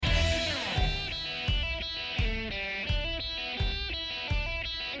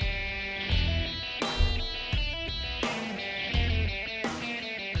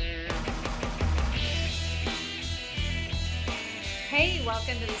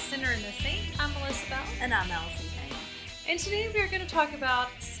welcome to the Sinner and the Saint. I'm Melissa Bell. And I'm Allison Kane. And today we're going to talk about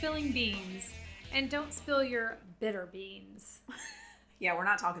spilling beans. And don't spill your bitter beans. Yeah, we're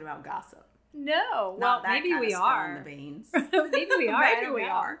not talking about gossip. No. Not well, maybe we are. The beans. Maybe we are. Maybe we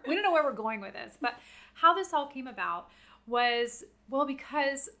are. We don't know where we're going with this. But how this all came about was, well,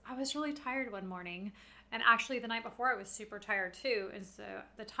 because I was really tired one morning. And actually the night before I was super tired too. And so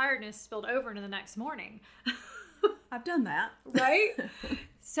the tiredness spilled over into the next morning. I've done that. Right?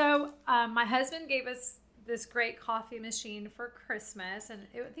 So my husband gave us this great coffee machine for Christmas. And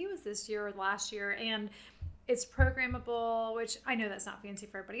I think it was this year or last year. And it's programmable, which I know that's not fancy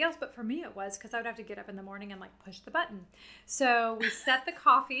for everybody else. But for me it was, because I would have to get up in the morning and like push the button. So we set the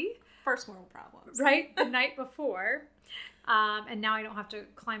coffee. First world problems. Right? The night before. And now I don't have to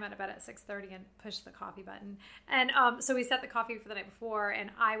climb out of bed at 6:30 and push the coffee button. And so we set the coffee for the night before, and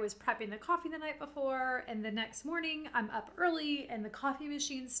I was prepping the coffee the night before, and the next morning I'm up early and the coffee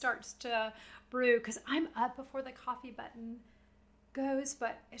machine starts to brew because I'm up before the coffee button goes,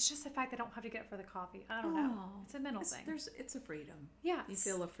 but it's just the fact that I don't have to get up for the coffee. I don't know. It's a mental thing. It's a freedom. Yeah. You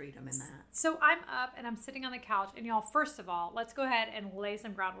feel a freedom in that. So I'm up and I'm sitting on the couch, and y'all, first of all, let's go ahead and lay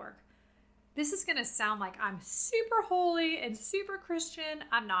some groundwork. This is going to sound like I'm super holy and super Christian.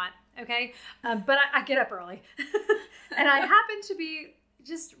 I'm not, okay? But I get up early. And I happen to be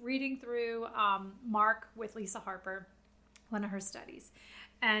just reading through Mark with Lisa Harper, one of her studies.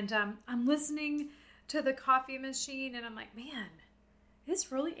 And I'm listening to the coffee machine, and I'm like, man,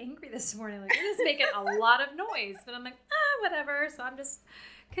 it's really angry this morning. Like, it is making a lot of noise. But I'm like, whatever. So I'm just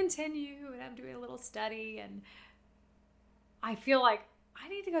continue, and I'm doing a little study, and I feel like I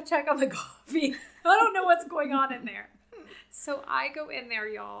need to go check on the coffee. I don't know what's going on in there. So I go in there,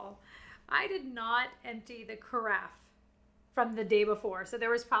 y'all. I did not empty the carafe from the day before. So there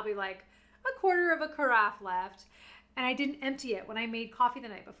was probably like a quarter of a carafe left. And I didn't empty it when I made coffee the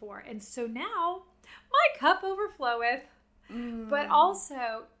night before. And so now my cup overfloweth. But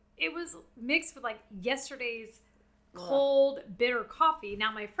also it was mixed with like yesterday's cold, bitter coffee.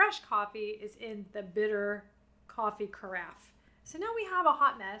 Now my fresh coffee is in the bitter coffee carafe. So now we have a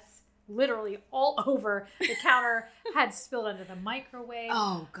hot mess, literally all over the counter, had spilled under the microwave.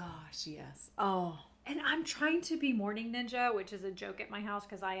 Oh, gosh, yes. Oh. And I'm trying to be morning ninja, which is a joke at my house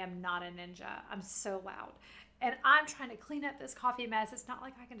because I am not a ninja. I'm so loud. And I'm trying to clean up this coffee mess. It's not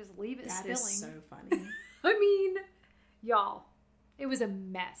like I can just leave it spilling. That is so funny. I mean, y'all, it was a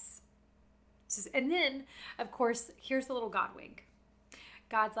mess. And then, of course, here's the little God wink.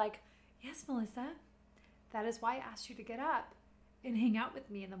 God's like, yes, Melissa, that is why I asked you to get up and hang out with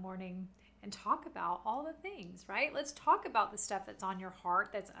me in the morning and talk about all the things, right? Let's talk about the stuff that's on your heart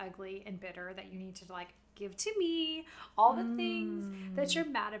that's ugly and bitter that you need to like give to me, all the things that you're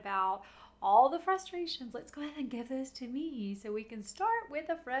mad about, all the frustrations. Let's go ahead and give those to me so we can start with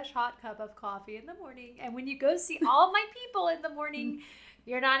a fresh hot cup of coffee in the morning. And when you go see all my people in the morning,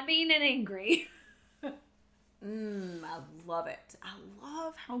 you're not mean and angry. I love it. I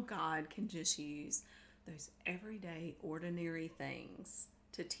love how God can just use those everyday, ordinary things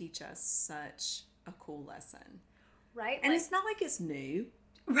to teach us such a cool lesson. Right? And it's not like it's new.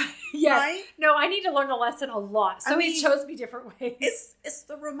 Right. Yes. Right? No, I need to learn the lesson a lot. So he shows me different ways. It's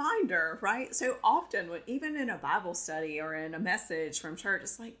the reminder, right? So often, even in a Bible study or in a message from church,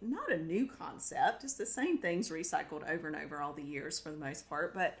 it's like not a new concept. It's the same things recycled over and over all the years for the most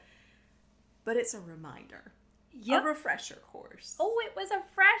part. But it's a reminder. Yep. A refresher course. Oh, it was a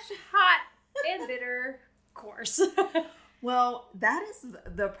fresh, hot, and bitter course. Well, that is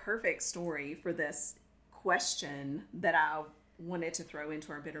the perfect story for this question that I wanted to throw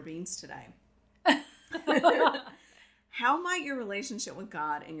into our bitter beans today. How might your relationship with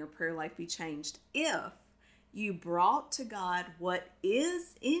God and your prayer life be changed if you brought to God what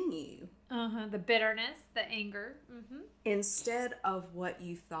is in you? The bitterness, the anger. Instead of what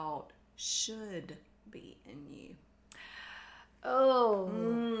you thought should be in you.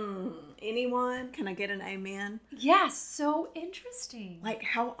 Oh. Anyone? Can I get an amen? Yes, so interesting. Like,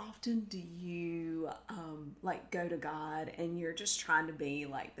 how often do you, go to God and you're just trying to be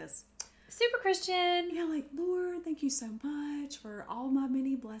like this super Christian? Yeah, like, Lord, thank you so much for all my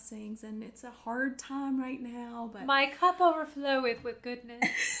many blessings. And it's a hard time right now, but my cup overfloweth with goodness.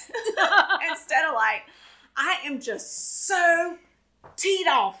 Instead of like, I am just so teed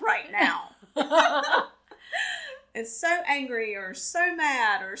off right now. It's so angry or so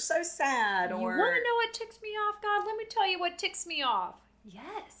mad or so sad. You or want to know what ticks me off, God? Let me tell you what ticks me off.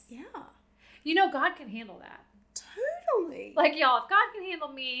 Yes. Yeah. You know, God can handle that. Totally. Like, y'all, if God can handle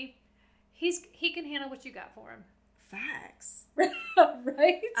me, he can handle what you got for him. facts.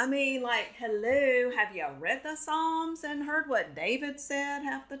 Right? I mean, like, hello, have you read the Psalms and heard what David said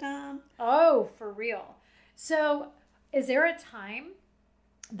half the time? Oh, for real. So, is there a time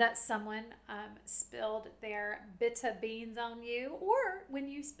that someone spilled their bitter beans on you, or when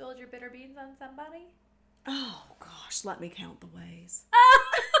you spilled your bitter beans on somebody? Oh, gosh, let me count the ways.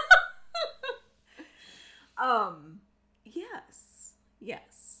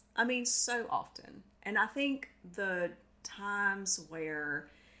 Yes. I mean, so often. And I think the times where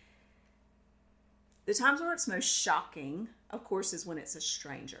it's most shocking, of course, is when it's a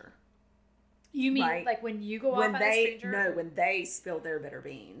stranger. You mean right? like when you go off at a stranger? No, when they spill their bitter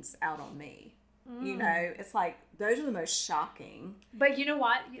beans out on me. You know, it's like, those are the most shocking. But you know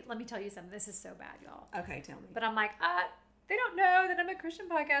what? Let me tell you something. This is so bad, y'all. Okay, tell me. But I'm like, they don't know that I'm a Christian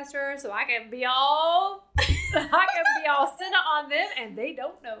podcaster, so I can be all sinner on them, and they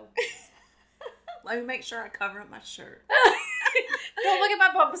don't know. Let me make sure I cover up my shirt. Don't look at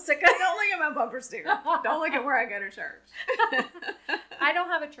my bumper sticker. Don't look at my bumper sticker. Don't look at where I go to church. I don't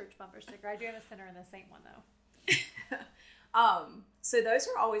have a church bumper sticker. I do have a sinner and a saint one, though. So those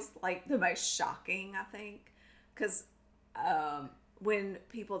are always like the most shocking, I think, because when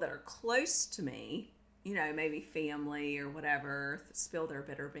people that are close to me, you know, maybe family or whatever, spill their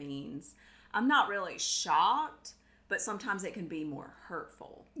bitter beans, I'm not really shocked, but sometimes it can be more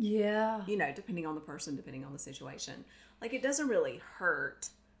hurtful. Yeah. You know, depending on the person, depending on the situation. Like, it doesn't really hurt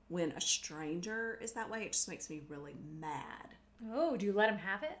when a stranger is that way. It just makes me really mad. Oh, do you let him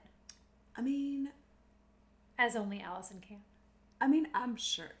have it? I mean, as only Allison can. I mean, I'm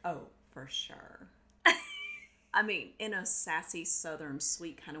sure. Oh, for sure. I mean, in a sassy, southern,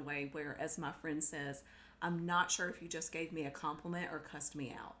 sweet kind of way where, as my friend says, I'm not sure if you just gave me a compliment or cussed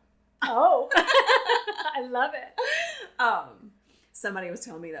me out. Oh, I love it. Somebody was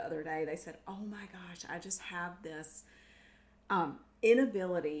telling me the other day, they said, oh my gosh, I just have this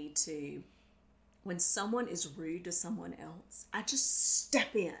inability to, when someone is rude to someone else, I just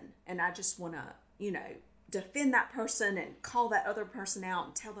step in and I just want to, you know, defend that person and call that other person out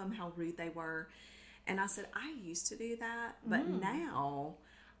and tell them how rude they were. And I said, I used to do that, but now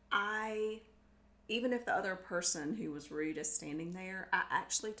even if the other person who was rude is standing there, I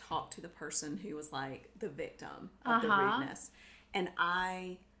actually talk to the person who was like the victim of the rudeness. And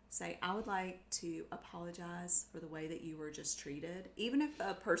I say, I would like to apologize for the way that you were just treated. Even if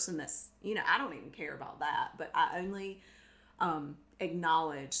the person that's, you know, I don't even care about that, but I only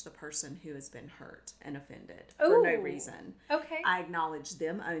acknowledge the person who has been hurt and offended for no reason. Okay. I acknowledge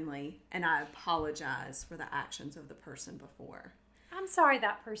them only, and I apologize for the actions of the person before. I'm sorry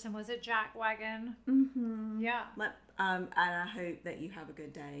that person was a jackwagon. Mm-hmm. Yeah. And I hope that you have a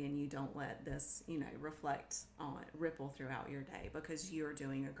good day and you don't let this, you know, ripple throughout your day, because you're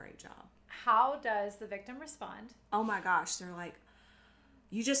doing a great job. How does the victim respond? Oh my gosh. They're like,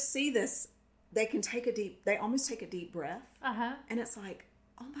 you just see this. They almost take a deep breath. Uh-huh. And it's like,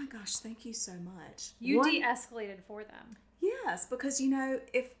 oh my gosh, thank you so much. You de-escalated for them. Yes, because, you know,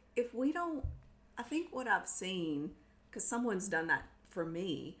 if we don't, I think what I've seen, because someone's done that for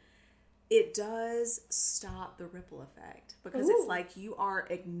me, it does stop the ripple effect, because it's like you are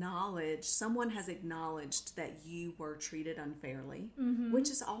acknowledged, someone has acknowledged that you were treated unfairly, which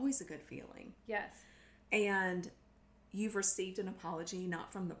is always a good feeling. Yes. And you've received an apology,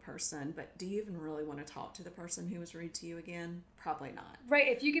 not from the person, but do you even really want to talk to the person who was rude to you again? Probably not. Right.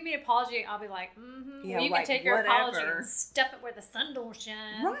 If you give me an apology, I'll be like, yeah, well, you like, can take your whatever. apology and step it where the sun don't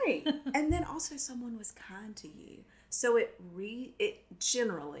shine. Right. And then also someone was kind to you. So it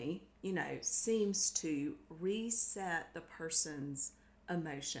generally, you know, seems to reset the person's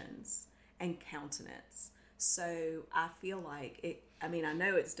emotions and countenance. So I feel like I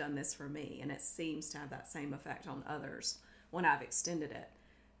know it's done this for me, and it seems to have that same effect on others when I've extended it.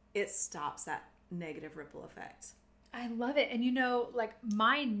 It stops that negative ripple effect. I love it. And you know, like,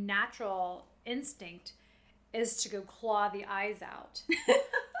 my natural instinct is to go claw the eyes out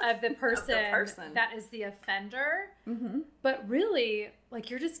of the person that is the offender. Mm-hmm. But really, like,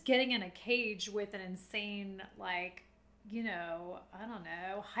 you're just getting in a cage with an insane, like, you know, I don't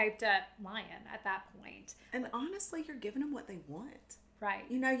know, hyped up lion at that point. And honestly, you're giving them what they want. Right.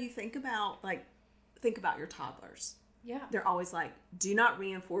 You know, you think about your toddlers. Yeah. They're always like, do not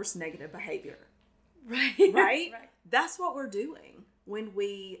reinforce negative behavior. Right. Right? Right. That's what we're doing when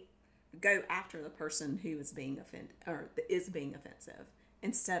we go after the person who is being offended or is being offensive,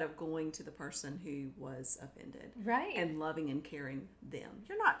 instead of going to the person who was offended. Right. And loving and caring them.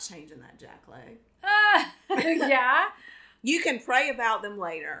 You're not changing that jackleg. Yeah. You can pray about them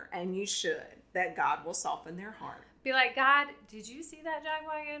later, and you should, that God will soften their heart. Be like, God, did you see that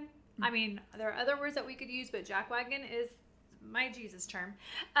jackwagon? I mean, there are other words that we could use, but jackwagon is my Jesus term.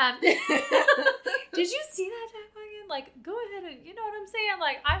 Did you see that jackwagon? Like, go ahead and, you know what I'm saying?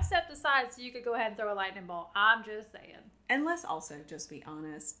 Like, I stepped aside so you could go ahead and throw a lightning bolt. I'm just saying. And let's also just be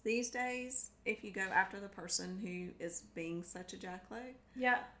honest. These days, if you go after the person who is being such a jackleg,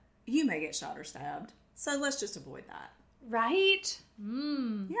 yeah, you may get shot or stabbed. So let's just avoid that. Right?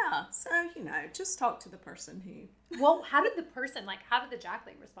 Yeah. So, you know, just talk to the person who... Well, how did the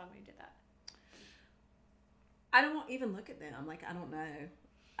jackleg respond when you did that? I don't even look at them. Like, I don't know.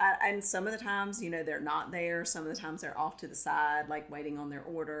 And some of the times, you know, they're not there. Some of the times they're off to the side, like waiting on their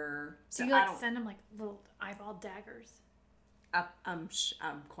order. So you like send them like little eyeball daggers? I'm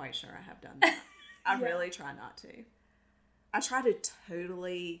quite sure I have done that. I really try not to. I try to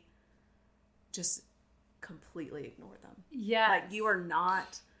totally just completely ignore them. Yeah. Like,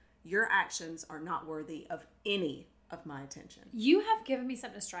 your actions are not worthy of any of my attention. You have given me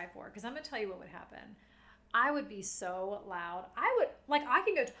something to strive for, because I'm going to tell you what would happen. I would be so loud. I'm like,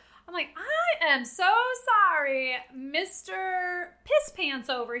 I am so sorry, Mr. Piss Pants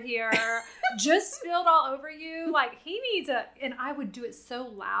over here just spilled all over you. Like, he needs and I would do it so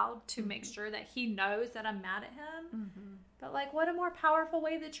loud to make sure that he knows that I'm mad at him. Mm-hmm. But like, what a more powerful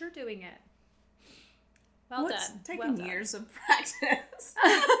way that you're doing it. Well done. It's taken years of practice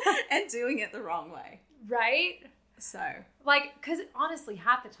and doing it the wrong way. Right? So. Like, because honestly,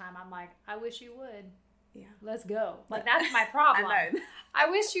 half the time I'm like, I wish you would. Yeah. Let's go. Like, that's my problem. I know. I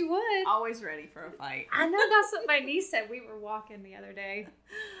wish you would. Always ready for a fight. I know that's what my niece said. We were walking the other day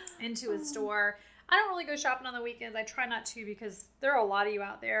into a store. I don't really go shopping on the weekends. I try not to, because there are a lot of you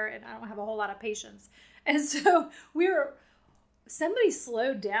out there and I don't have a whole lot of patience. And so somebody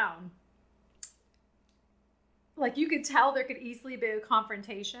slowed down. Like, you could tell there could easily be a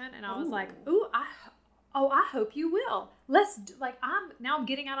confrontation. And I was like, I hope you will. I'm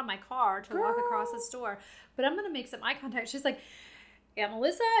getting out of my car to walk across the store, but I'm going to make some eye contact. She's like, yeah,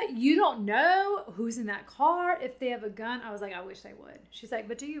 Melissa, you don't know who's in that car, if they have a gun. I was like, I wish they would. She's like,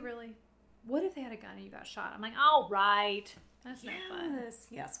 but do you really? What if they had a gun and you got shot? I'm like, all right. That's no fun.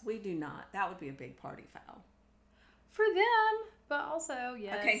 Yes, we do not. That would be a big party foul. For them, but also,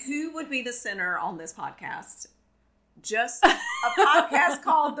 yes. Okay, who would be the center on this podcast? Just a podcast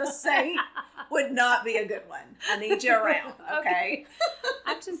called The Saint would not be a good one. I need you around, okay?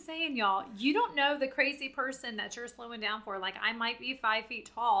 I'm just saying, y'all, you don't know the crazy person that you're slowing down for. Like, I might be 5 feet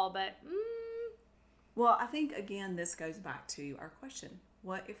tall, but... Well, I think, again, this goes back to our question.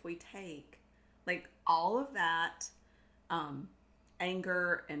 What if we take, like, all of that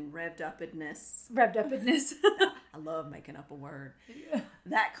anger and revved-upness... Revved-upness. I love making up a word. Yeah.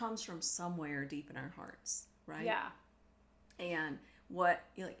 That comes from somewhere deep in our hearts, right? Yeah. And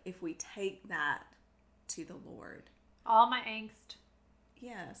if we take that to the Lord. All my angst.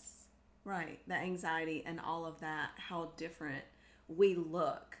 Yes. Right. The anxiety and all of that, how different we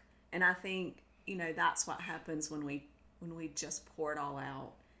look. And I think, you know, that's what happens when we just pour it all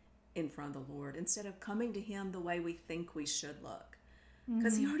out in front of the Lord, instead of coming to Him the way we think we should look.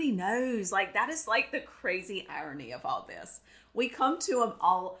 Because He already knows. Like, that is like the crazy irony of all this. We come to Him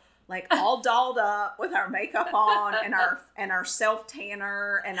all dolled up with our makeup on and our self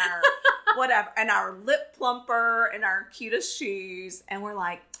tanner and our whatever and our lip plumper and our cutest shoes, and we're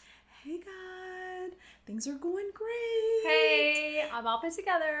like, hey God, things are going great. Hey, I'm all put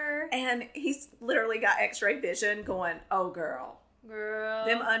together. And He's literally got X-ray vision going, oh girl,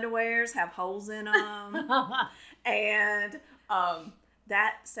 them underwears have holes in them. And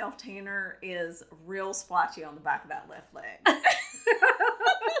that self tanner is real splotchy on the back of that left leg.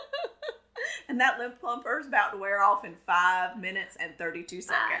 And that lip plumper is about to wear off in 5 minutes and 32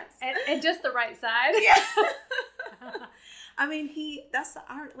 seconds. And just the right side. Yeah. I mean, He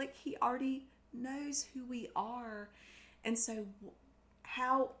already knows who we are. And so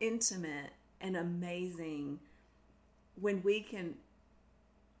how intimate and amazing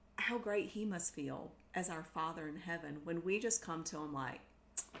how great He must feel as our Father in heaven when we just come to Him like,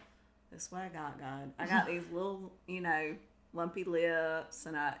 this is what I got, God. I got these little, lumpy lips,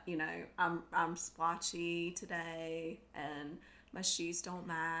 and I'm splotchy today, and my shoes don't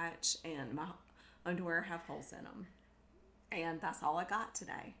match, and my underwear have holes in them, and that's all I got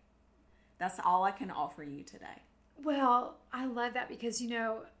today. That's all I can offer you today. Well, I love that, because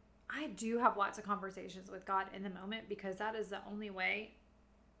I do have lots of conversations with God in the moment, because that is the only way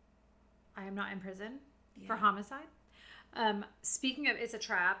I am not in prison for homicide. Speaking of it's a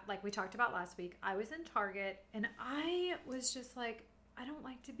trap, like we talked about last week, I was in Target and I was just like, I don't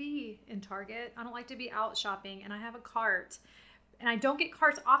like to be in Target. I don't like to be out shopping, and I have a cart, and I don't get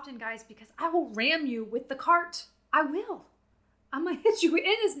carts often, guys, because I will ram you with the cart. I will. I'm going to hit you. It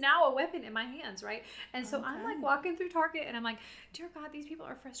is now a weapon in my hands, right? And so I'm like walking through Target and I'm like, dear God, these people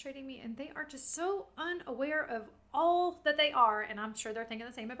are frustrating me and they are just so unaware of all that they are. And I'm sure they're thinking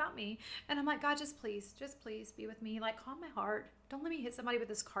the same about me. And I'm like, God, just please be with me. Like, calm my heart. Don't let me hit somebody with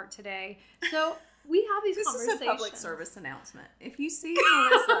this cart today. So we have these conversations. This is a public service announcement. If you see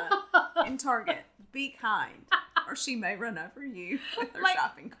Melissa in Target, be kind, or she may run over you with her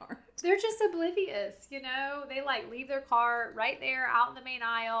shopping cart. They're just oblivious, you know? They like leave their car right there out in the main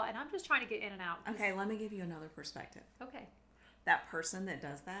aisle, and I'm just trying to get in and out. Okay, let me give you another perspective. Okay. That person that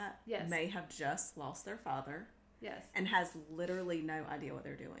does that may have just lost their father. Yes. And has literally no idea what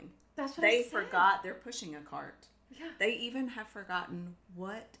they're doing. That's what they forgot they're pushing a cart. Yeah. They even have forgotten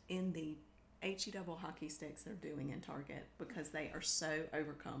what in the HE double hockey sticks they're doing in Target because they are so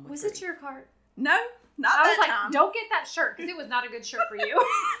overcome with Was grief. it your cart? No, not I was that like, time. don't get that shirt because it was not a good shirt for you.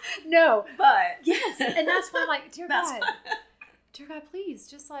 No. But. Yes. And that's why I'm like, dear God, please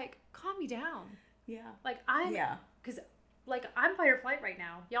just like calm me down. Yeah. Like because like I'm fight or flight right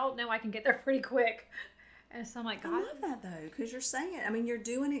now. Y'all know I can get there pretty quick. And so I'm like, God. I love that though, because you're saying it. I mean, you're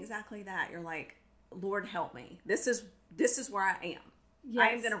doing exactly that. You're like, Lord, help me. This is where I am. Yes.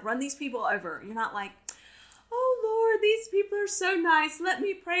 I am going to run these people over. You're not like, oh Lord, these people are so nice. Let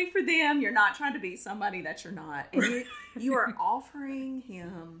me pray for them. You're not trying to be somebody that you're not. And you are offering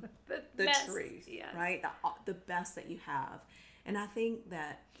him the truth, right? The best that you have. And I think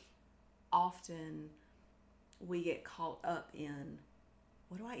that often we get caught up in,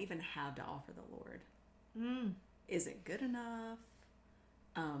 what do I even have to offer the Lord? Is it good enough?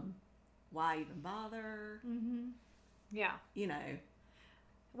 Why even bother? Mm-hmm. Yeah. You know.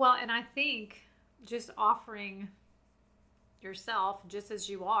 Well, and I think just offering yourself just as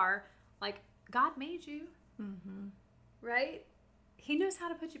you are, like God made you, right? He knows how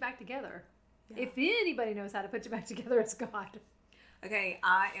to put you back together. Yeah. If anybody knows how to put you back together, it's God. Okay,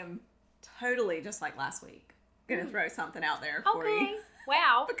 I am totally just like last week. Going to throw something out there for you.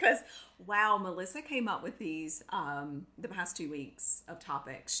 Wow. Because, Melissa came up with these the past 2 weeks of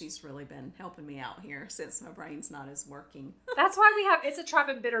topics. She's really been helping me out here since my brain's not as working. That's why we have, it's a tripe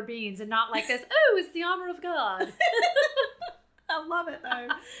and bitter beans and not like this, oh, it's the armor of God. I love it though.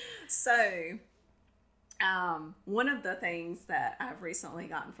 So, one of the things that I've recently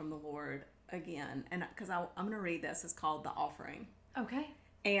gotten from the Lord again, and because I'm going to read this, is called The Offering. Okay.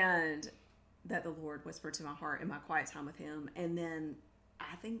 And that the Lord whispered to my heart in my quiet time with him. And then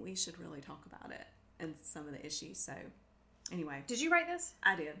I think we should really talk about it and some of the issues. So anyway. Did you write this?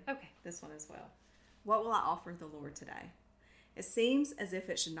 I did. Okay. This one as well. What will I offer the Lord today? It seems as if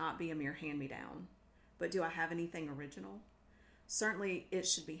it should not be a mere hand-me-down. But do I have anything original? Certainly it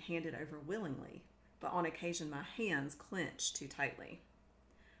should be handed over willingly. But on occasion my hands clench too tightly.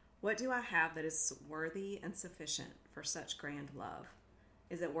 What do I have that is worthy and sufficient for such grand love?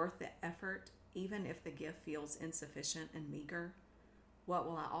 Is it worth the effort, even if the gift feels insufficient and meager? What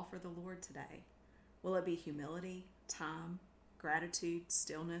will I offer the Lord today? Will it be humility, time, gratitude,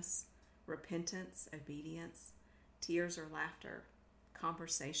 stillness, repentance, obedience, tears or laughter,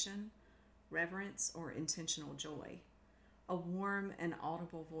 conversation, reverence, or intentional joy? A warm and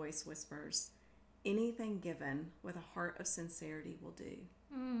audible voice whispers, anything given with a heart of sincerity will do.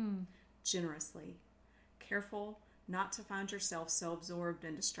 Generously, careful not to find yourself so absorbed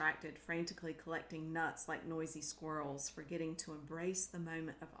and distracted, frantically collecting nuts like noisy squirrels, forgetting to embrace the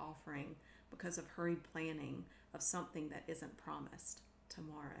moment of offering because of hurried planning of something that isn't promised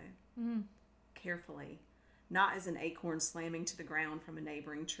tomorrow. Carefully, not as an acorn slamming to the ground from a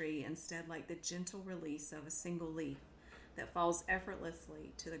neighboring tree, instead like the gentle release of a single leaf that falls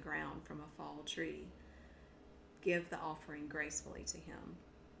effortlessly to the ground from a fall tree. Give the offering gracefully to him.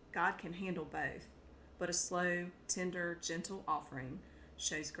 God can handle both. But a slow, tender, gentle offering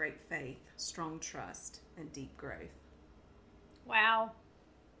shows great faith, strong trust, and deep growth. Wow.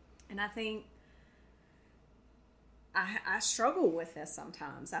 And I think I struggle with this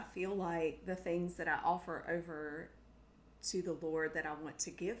sometimes. I feel like the things that I offer over to the Lord that I want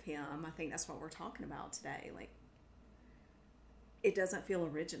to give him, I think that's what we're talking about today. Like, it doesn't feel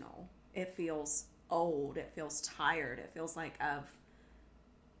original. It feels old. It feels tired. It feels like I've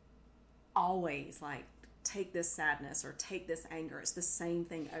always like take this sadness or take this anger. It's the same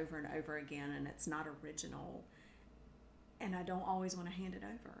thing over and over again, and it's not original. And I don't always want to hand it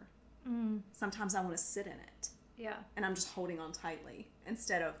over. Sometimes I want to sit in it. Yeah. And I'm just holding on tightly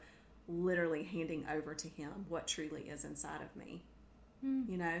instead of literally handing over to him what truly is inside of me.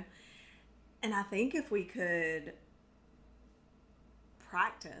 You know? And I think if we could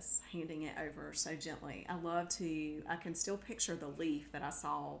practice handing it over so gently. I can still picture the leaf that I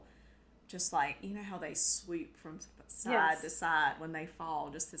saw just like, you know how they sweep from side to side when they fall,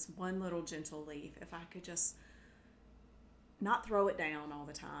 just this one little gentle leaf. If I could just not throw it down all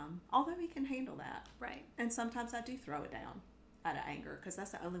the time, although he can handle that. Right. And sometimes I do throw it down out of anger because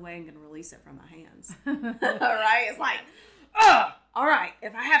that's the only way I'm going to release it from my hands. All right. It's like, oh, all right.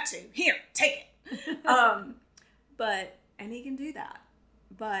 If I have to, here, take it. And he can do that.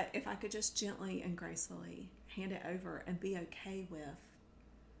 But if I could just gently and gracefully hand it over and be okay with,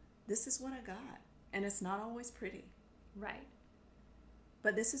 this is what I got. And it's not always pretty. Right.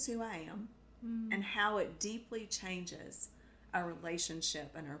 But this is who I am and how it deeply changes our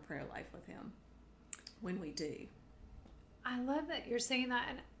relationship and our prayer life with him when we do. I love that you're saying that.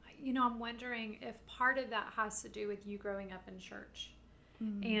 And, you know, I'm wondering if part of that has to do with you growing up in church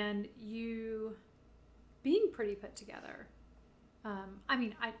and you being pretty put together. I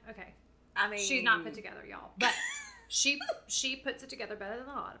mean, she's not put together, y'all, but she puts it together better than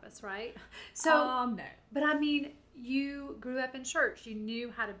a lot of us, right? So, no. But I mean, you grew up in church. You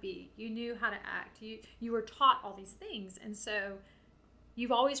knew how to be. You knew how to act. You were taught all these things, and so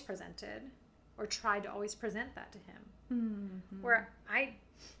you've always presented or tried to always present that to him. Where I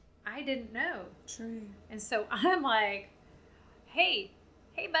didn't know. True. And so I'm like, hey,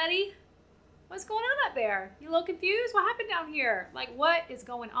 buddy. What's going on up there? You a little confused? What happened down here? Like, what is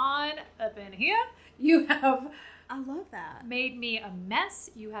going on up in here? You have... I love that. Made me a mess.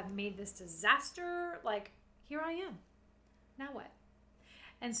 You have made this disaster. Like, here I am. Now what?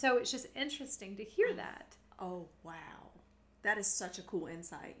 And so it's just interesting to hear that. Oh, wow. That is such a cool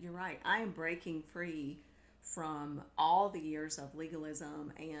insight. You're right. I am breaking free from all the years of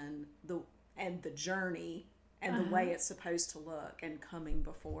legalism and the journey and the way it's supposed to look and coming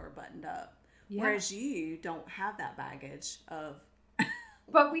before buttoned up. Yeah. Whereas you don't have that baggage of...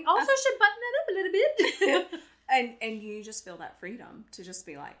 But we also should button it up a little bit. and you just feel that freedom to just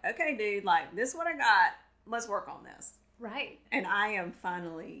be like, okay, dude, like, this is what I got. Let's work on this. Right. And I am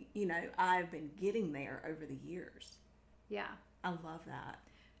finally, I've been getting there over the years. Yeah. I love that.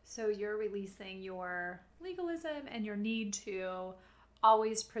 So you're releasing your legalism and your need to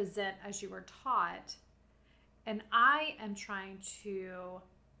always present as you were taught. And I am trying to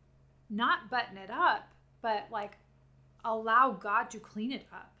not button it up, but like allow God to clean it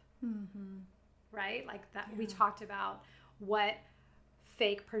up. Right? Like that. Yeah. We talked about what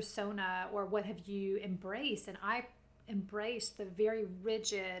fake persona or what have you embraced. And I embraced the very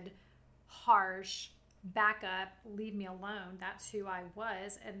rigid, harsh, back up, leave me alone. That's who I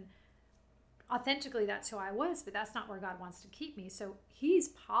was. And authentically, that's who I was, but that's not where God wants to keep me. So he's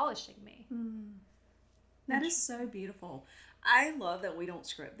polishing me. That is so beautiful. I love that we don't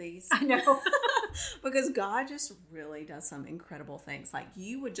script these. I know. Because God just really does some incredible things. Like,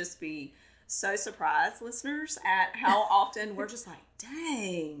 you would just be so surprised, listeners, at how often we're just like,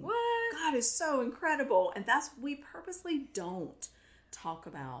 dang, what? God is so incredible. And we purposely don't talk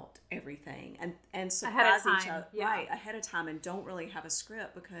about everything and surprise each other ahead of time and don't really have a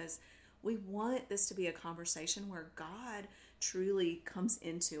script, because we want this to be a conversation where God truly comes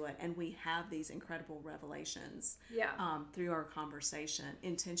into it and we have these incredible revelations through our conversation,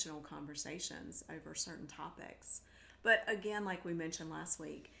 intentional conversations over certain topics. But again, like we mentioned last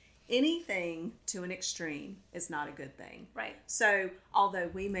week, anything to an extreme is not a good thing. Right. So although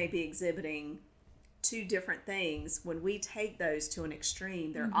we may be exhibiting two different things, when we take those to an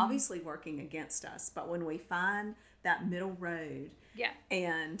extreme, they're obviously working against us. But when we find that middle road,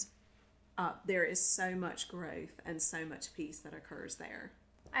 and there is so much growth and so much peace that occurs there.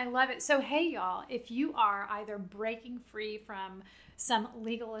 I love it. So, hey, y'all, if you are either breaking free from some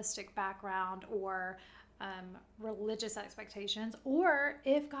legalistic background or religious expectations, or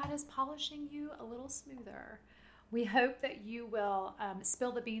if God is polishing you a little smoother, we hope that you will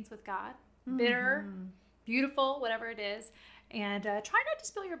spill the beans with God. Bitter, beautiful, whatever it is. And try not to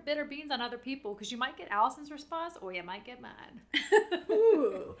spill your bitter beans on other people, because you might get Allison's response or you might get mine.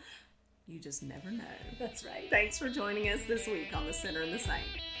 Ooh. You just never know. That's right. Thanks for joining us this week on The Sinner and the Saint.